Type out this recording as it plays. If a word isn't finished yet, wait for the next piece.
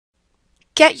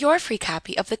Get your free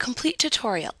copy of the complete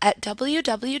tutorial at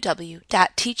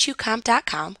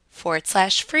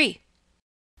www.teachucomp.com/free.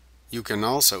 You can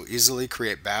also easily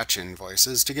create batch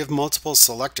invoices to give multiple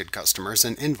selected customers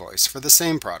an invoice for the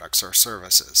same products or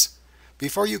services.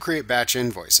 Before you create batch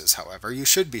invoices, however, you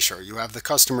should be sure you have the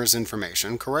customer's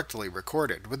information correctly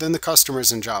recorded within the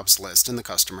Customers and Jobs list in the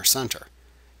Customer Center.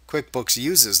 QuickBooks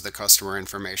uses the customer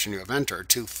information you have entered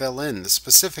to fill in the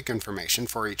specific information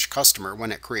for each customer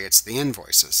when it creates the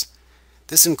invoices.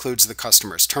 This includes the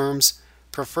customer's terms,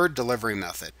 preferred delivery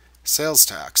method, sales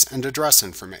tax, and address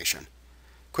information.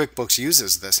 QuickBooks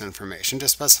uses this information to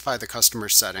specify the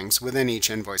customer's settings within each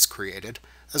invoice created,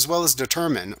 as well as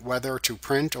determine whether to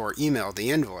print or email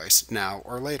the invoice now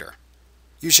or later.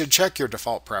 You should check your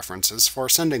default preferences for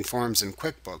sending forms in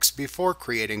QuickBooks before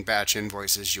creating batch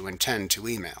invoices you intend to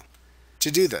email. To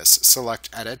do this, select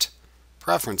Edit,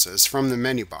 Preferences from the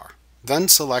menu bar. Then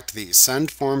select the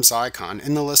Send Forms icon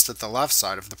in the list at the left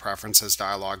side of the Preferences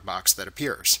dialog box that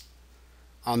appears.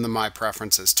 On the My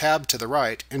Preferences tab to the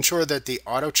right, ensure that the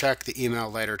Auto-Check the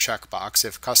Email Later checkbox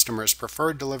if customer's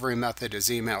preferred delivery method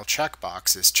is email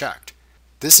checkbox is checked.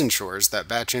 This ensures that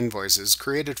batch invoices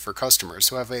created for customers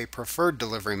who have a preferred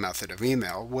delivery method of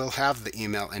email will have the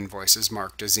email invoices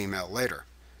marked as email later.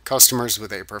 Customers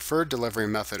with a preferred delivery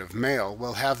method of mail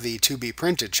will have the To Be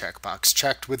Printed checkbox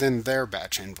checked within their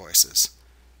batch invoices.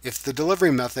 If the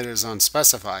delivery method is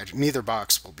unspecified, neither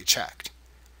box will be checked.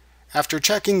 After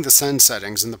checking the Send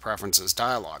settings in the Preferences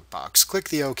dialog box, click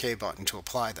the OK button to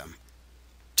apply them.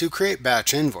 To create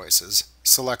batch invoices,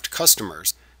 select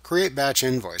Customers, Create Batch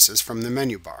Invoices from the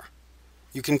menu bar.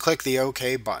 You can click the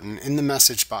OK button in the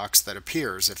message box that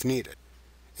appears if needed.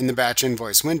 In the Batch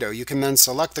Invoice window, you can then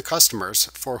select the customers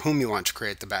for whom you want to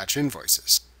create the batch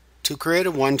invoices. To create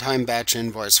a one-time batch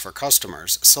invoice for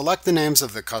customers, select the names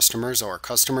of the customers or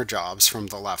customer jobs from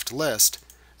the left list,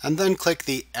 and then click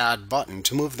the Add button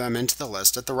to move them into the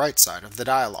list at the right side of the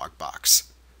dialog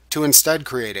box. To instead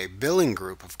create a billing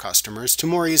group of customers, to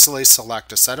more easily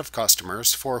select a set of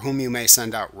customers for whom you may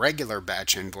send out regular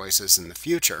batch invoices in the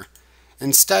future,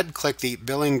 instead click the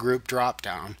Billing Group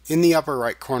drop-down in the upper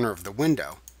right corner of the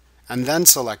window, and then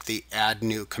select the Add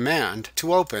New command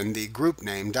to open the Group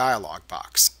Name dialog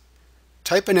box.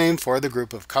 Type a name for the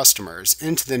group of customers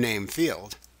into the Name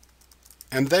field,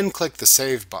 and then click the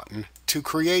Save button to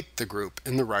create the group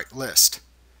in the right list.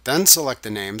 Then select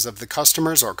the names of the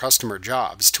customers or customer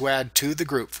jobs to add to the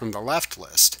group from the left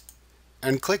list,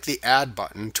 and click the Add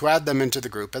button to add them into the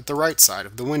group at the right side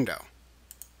of the window.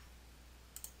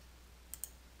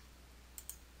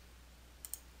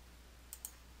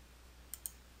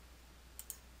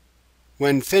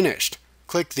 When finished,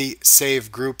 click the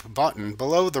Save Group button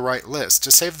below the right list to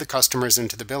save the customers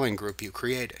into the billing group you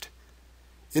created.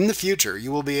 In the future,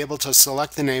 you will be able to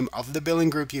select the name of the billing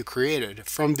group you created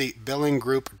from the Billing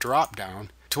Group drop-down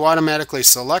to automatically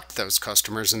select those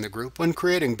customers in the group when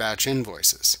creating batch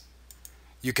invoices.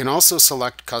 You can also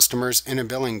select customers in a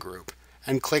billing group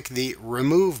and click the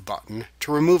Remove button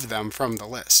to remove them from the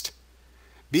list.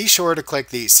 Be sure to click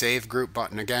the Save Group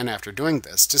button again after doing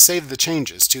this to save the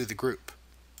changes to the group.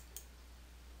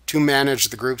 To manage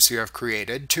the groups you have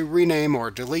created, to rename or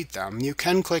delete them, you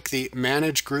can click the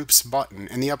Manage Groups button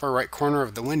in the upper right corner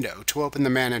of the window to open the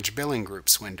Manage Billing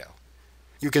Groups window.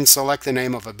 You can select the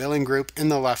name of a billing group in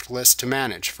the left list to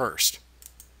manage first.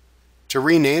 To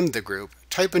rename the group,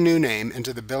 type a new name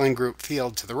into the Billing Group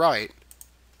field to the right,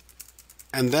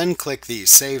 and then click the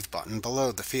Save button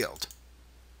below the field.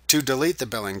 To delete the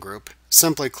billing group,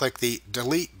 simply click the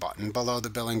Delete button below the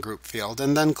billing group field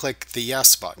and then click the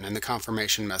Yes button in the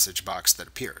confirmation message box that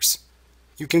appears.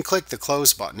 You can click the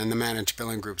Close button in the Manage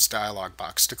Billing Groups dialog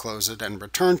box to close it and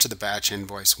return to the Batch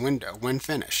Invoice window when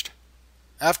finished.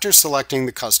 After selecting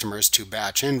the customers to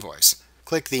batch invoice,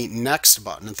 click the Next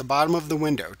button at the bottom of the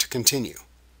window to continue.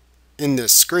 In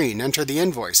this screen, enter the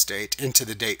invoice date into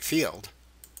the Date field,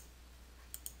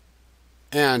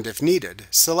 and, if needed,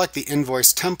 select the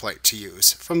invoice template to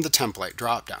use from the Template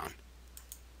drop-down.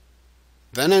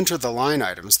 Then enter the line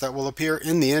items that will appear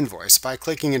in the invoice by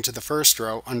clicking into the first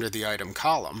row under the Item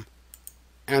column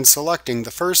and selecting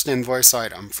the first invoice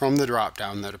item from the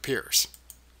drop-down that appears.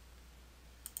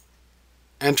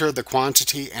 Enter the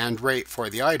quantity and rate for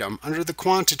the item under the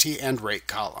Quantity and Rate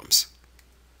columns.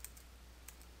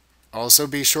 Also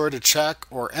be sure to check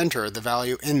or enter the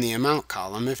value in the Amount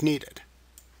column if needed.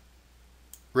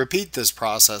 Repeat this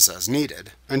process as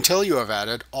needed until you have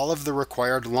added all of the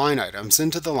required line items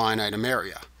into the line item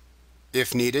area.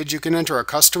 If needed, you can enter a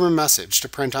customer message to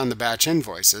print on the batch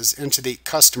invoices into the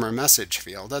Customer Message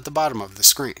field at the bottom of the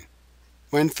screen.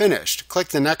 When finished, click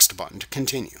the Next button to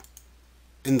continue.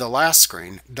 In the last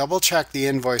screen, double-check the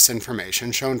invoice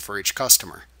information shown for each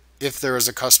customer. If there is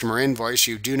a customer invoice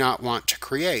you do not want to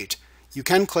create, you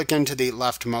can click into the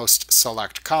leftmost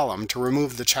Select column to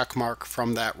remove the check mark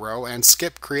from that row and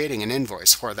skip creating an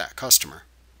invoice for that customer.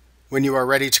 When you are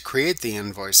ready to create the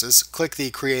invoices, click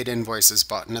the Create Invoices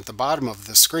button at the bottom of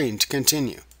the screen to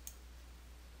continue.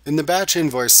 In the Batch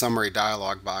Invoice Summary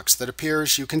dialog box that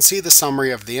appears, you can see the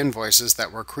summary of the invoices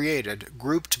that were created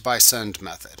grouped by send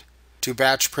method. To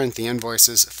batch print the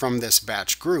invoices from this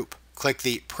batch group, click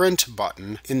the Print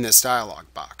button in this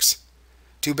dialog box.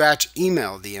 To batch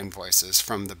email the invoices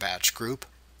from the batch group,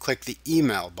 click the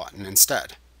Email button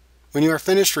instead. When you are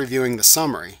finished reviewing the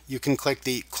summary, you can click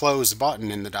the Close button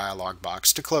in the dialog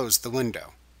box to close the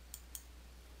window.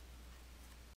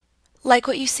 Like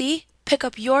what you see? Pick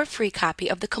up your free copy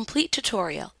of the complete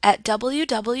tutorial at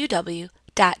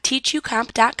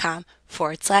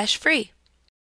www.teachucomp.com/free.